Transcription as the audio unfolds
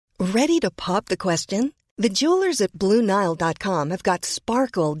Ready to pop the question? The jewelers at BlueNile.com have got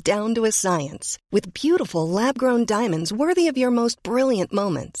sparkle down to a science with beautiful lab-grown diamonds worthy of your most brilliant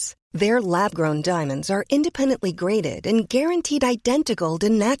moments. Their lab-grown diamonds are independently graded and guaranteed identical to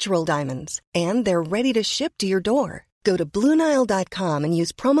natural diamonds, and they're ready to ship to your door. Go to BlueNile.com and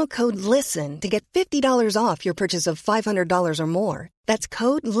use promo code LISTEN to get $50 off your purchase of $500 or more. That's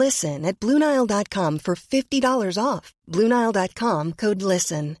code LISTEN at BlueNile.com for $50 off. BlueNile.com, code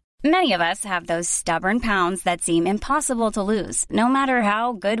LISTEN. Many of us have those stubborn pounds that seem impossible to lose, no matter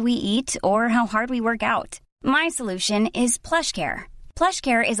how good we eat or how hard we work out. My solution is PlushCare.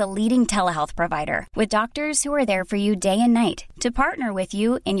 PlushCare is a leading telehealth provider with doctors who are there for you day and night to partner with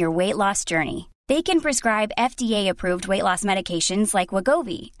you in your weight loss journey. They can prescribe FDA-approved weight loss medications like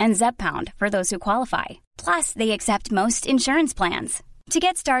Wegovy and Zepbound for those who qualify. Plus, they accept most insurance plans. To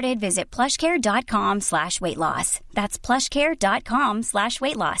get started, visit plushcare.com/weightloss. That's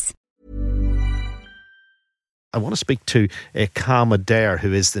plushcare.com/weightloss. I want to speak to Kam Adair,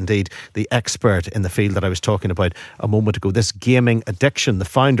 who is indeed the expert in the field that I was talking about a moment ago. This gaming addiction, the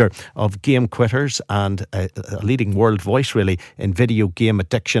founder of Game Quitters and a leading world voice really in video game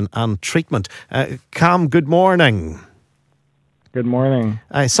addiction and treatment. Kam, good morning. Good morning.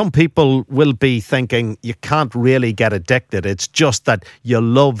 Some people will be thinking you can't really get addicted. It's just that you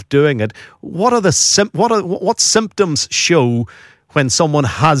love doing it. What symptoms show when someone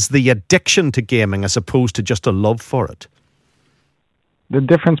has the addiction to gaming as opposed to just a love for it? The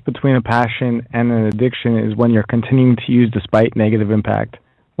difference between a passion and an addiction is when you're continuing to use despite negative impact.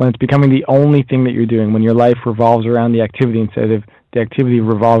 When it's becoming the only thing that you're doing, when your life revolves around the activity instead of the activity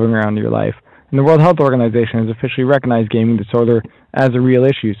revolving around your life. And the World Health Organization has officially recognized gaming disorder as a real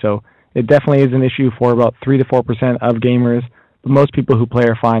issue. So it definitely is an issue for about 3 to 4% of gamers. But most people who play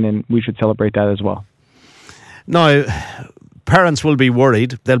are fine, and we should celebrate that as well. Now, parents will be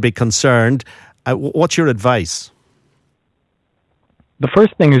worried. They'll be concerned. What's your advice? The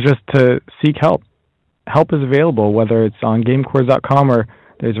first thing is just to seek help. Help is available, whether it's on GameQuitters.com or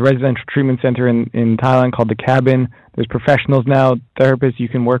there's a residential treatment center in Thailand called The Cabin. There's professionals now, therapists you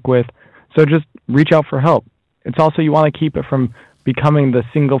can work with. So just reach out for help. It's also you want to keep it from becoming the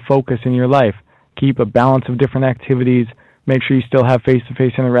single focus in your life. Keep a balance of different activities. Make sure you still have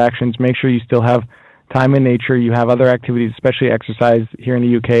face-to-face interactions. Make sure you still have time in nature. You have other activities, especially exercise. Here in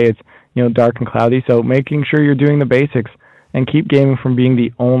the UK, it's dark and cloudy. So making sure you're doing the basics and keep gaming from being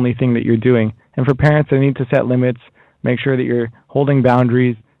the only thing that you're doing. And for parents, they need to set limits. Make sure that you're holding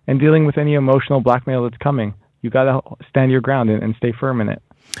boundaries and dealing with any emotional blackmail that's coming. You got to stand your ground and stay firm in it.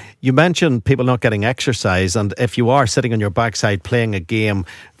 You mentioned people not getting exercise, and if you are sitting on your backside playing a game,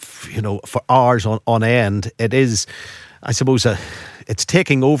 for hours on end, it is, I suppose, it's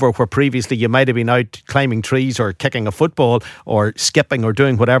taking over where previously you might have been out climbing trees or kicking a football or skipping or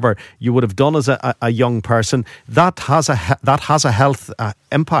doing whatever you would have done as a young person. That has a health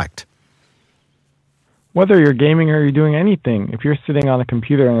impact. Whether you're gaming or you're doing anything, if you're sitting on a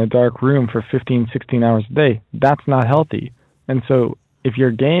computer in a dark room for 15, 16 hours a day, that's not healthy. And so if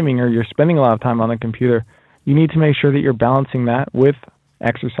you're gaming or you're spending a lot of time on the computer, you need to make sure that you're balancing that with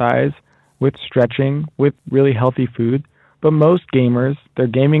exercise, with stretching, with really healthy food. But most gamers, they're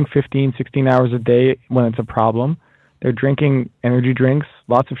gaming 15, 16 hours a day when it's a problem. They're drinking energy drinks,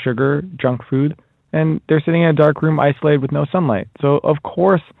 lots of sugar, junk food, and they're sitting in a dark room isolated with no sunlight. So of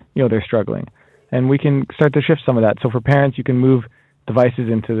course, they're struggling. And we can start to shift some of that. So for parents, you can move devices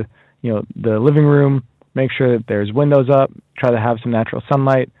into the living room, make sure that there's windows up, try to have some natural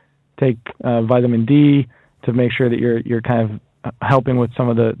sunlight, take vitamin D to make sure that you're kind of helping with some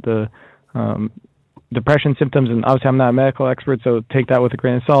of the depression symptoms. And obviously I'm not a medical expert, so take that with a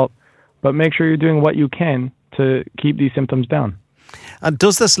grain of salt. But make sure you're doing what you can to keep these symptoms down. And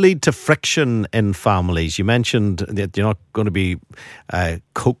does this lead to friction in families? You mentioned that you're not going to be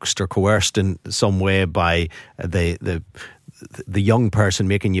coaxed or coerced in some way by the young person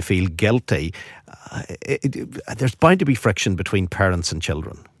making you feel guilty. There's bound to be friction between parents and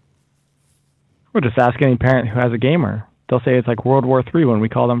children. Or just ask any parent who has a gamer. They'll say it's like World War III when we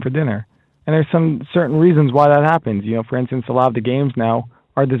call them for dinner. And there's some certain reasons why that happens. For instance, a lot of the games now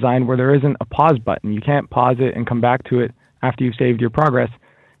are designed where there isn't a pause button. You can't pause it and come back to it after you've saved your progress.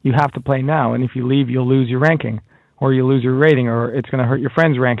 You have to play now, and if you leave, you'll lose your ranking, or you'll lose your rating, or it's going to hurt your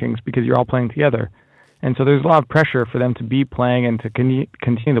friends' rankings because you're all playing together. And so there's a lot of pressure for them to be playing and to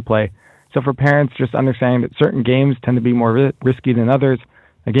continue to play. So for parents, just understanding that certain games tend to be more risky than others.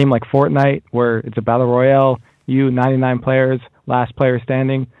 A game like Fortnite, where it's a battle royale, 99 players, last player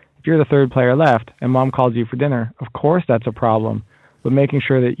standing. If you're the third player left and mom calls you for dinner, of course that's a problem. But making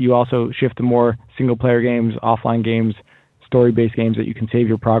sure that you also shift to more single-player games, offline games, story-based games that you can save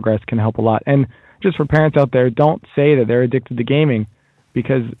your progress can help a lot. And just for parents out there, don't say that they're addicted to gaming,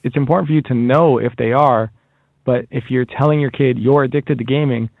 because it's important for you to know if they are. But if you're telling your kid you're addicted to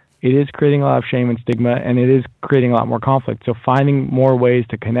gaming, it is creating a lot of shame and stigma, and it is creating a lot more conflict. So finding more ways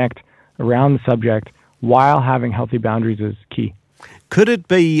to connect around the subject while having healthy boundaries is key. Could it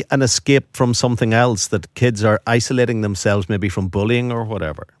be an escape from something else, that kids are isolating themselves maybe from bullying or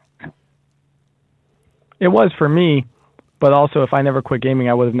whatever? It was for me, but also if I never quit gaming,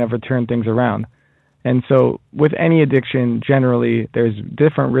 I would have never turned things around. And so with any addiction, generally, there's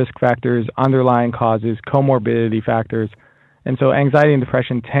different risk factors, underlying causes, comorbidity factors. And so anxiety and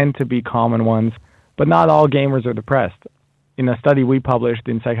depression tend to be common ones, but not all gamers are depressed. In a study we published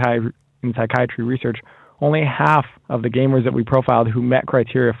in psychiatry research, only half of the gamers that we profiled who met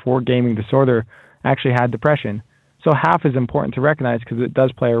criteria for gaming disorder actually had depression. So half is important to recognize because it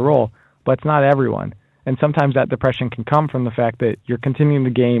does play a role, but it's not everyone. And sometimes that depression can come from the fact that you're continuing to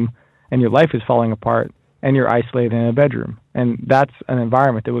game and your life is falling apart and you're isolated in a bedroom. And that's an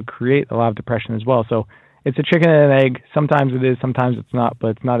environment that would create a lot of depression as well. So it's a chicken and an egg. Sometimes it is, sometimes it's not, but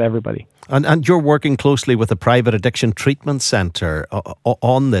it's not everybody. And you're working closely with the Private Addiction Treatment Centre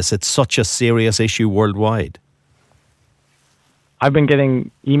on this. It's such a serious issue worldwide. I've been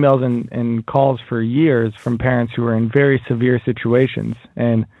getting emails and calls for years from parents who are in very severe situations.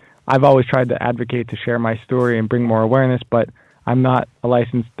 And I've always tried to advocate to share my story and bring more awareness, but I'm not a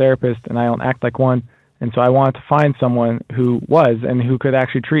licensed therapist and I don't act like one. And so I wanted to find someone who was and who could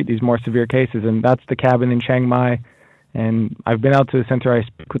actually treat these more severe cases. And that's the cabin in Chiang Mai. And I've been out to the center. I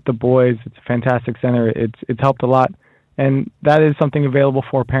speak with the boys. It's a fantastic center. It's helped a lot. And that is something available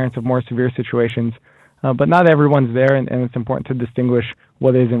for parents of more severe situations. But not everyone's there, and it's important to distinguish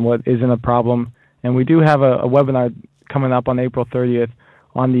what is and what isn't a problem. And we do have a webinar coming up on April 30th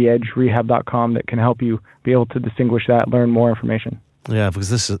on theedgerehab.com that can help you be able to distinguish that, learn more information. Yeah, because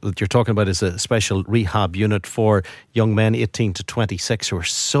this is what you're talking about is a special rehab unit for young men 18 to 26 who are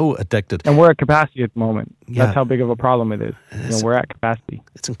so addicted. And we're at capacity at the moment. Yeah. That's how big of a problem it is. We're at capacity.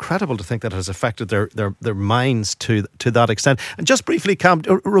 It's incredible to think that it has affected their minds to that extent. And just briefly, Cam,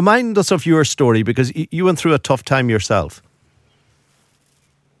 remind us of your story, because you went through a tough time yourself.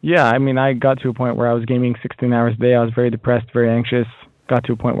 Yeah, I mean, I got to a point where I was gaming 16 hours a day. I was very depressed, very anxious. Got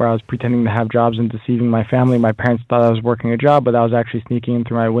to a point where I was pretending to have jobs and deceiving my family. My parents thought I was working a job, but I was actually sneaking in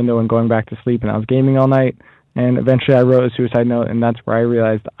through my window and going back to sleep, and I was gaming all night. And eventually I wrote a suicide note, and that's where I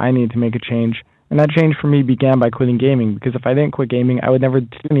realized I needed to make a change. And that change for me began by quitting gaming, because if I didn't quit gaming, I would never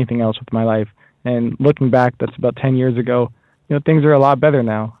do anything else with my life. And looking back, that's about 10 years ago, things are a lot better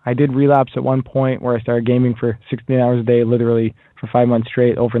now. I did relapse at one point where I started gaming for 16 hours a day, literally for 5 months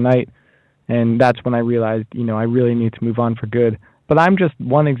straight overnight. And that's when I realized, I really need to move on for good. But I'm just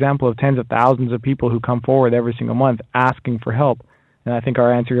one example of tens of thousands of people who come forward every single month asking for help. And I think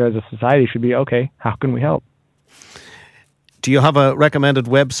our answer as a society should be, okay, how can we help? Do you have a recommended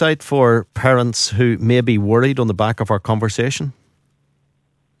website for parents who may be worried on the back of our conversation?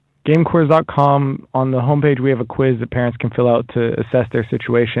 GameQuiz.com. On the homepage, we have a quiz that parents can fill out to assess their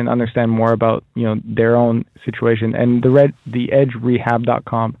situation, understand more about their own situation. And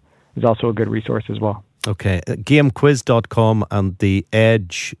theedgerehab.com is also a good resource as well. Okay, GameQuiz.com and The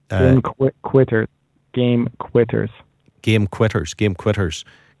Edge. Game Quitters. GameQuitters.com.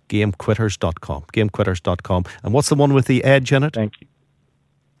 GameQuitters.com. And what's the one with the Edge in it? Thank you.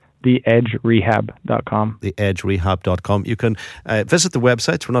 TheEdgerehab.com. TheEdgerehab.com. You can visit the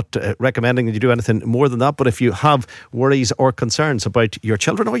websites. We're not recommending that you do anything more than that, but if you have worries or concerns about your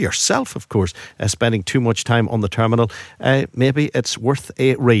children or yourself, of course, spending too much time on the terminal, maybe it's worth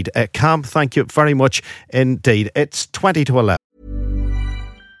a read. Cam, thank you very much indeed. It's 20 to 11.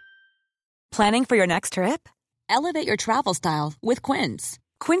 Planning for your next trip? Elevate your travel style with Quince.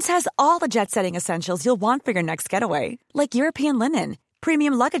 Quince has all the jet-setting essentials you'll want for your next getaway, like European linen,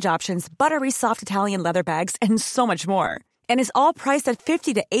 premium luggage options, buttery soft Italian leather bags, and so much more. And is all priced at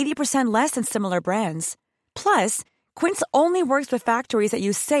 50 to 80% less than similar brands. Plus, Quince only works with factories that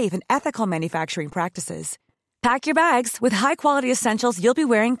use safe and ethical manufacturing practices. Pack your bags with high-quality essentials you'll be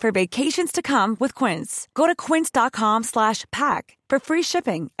wearing for vacations to come with Quince. Go to quince.com/pack for free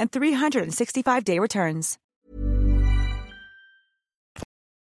shipping and 365-day returns.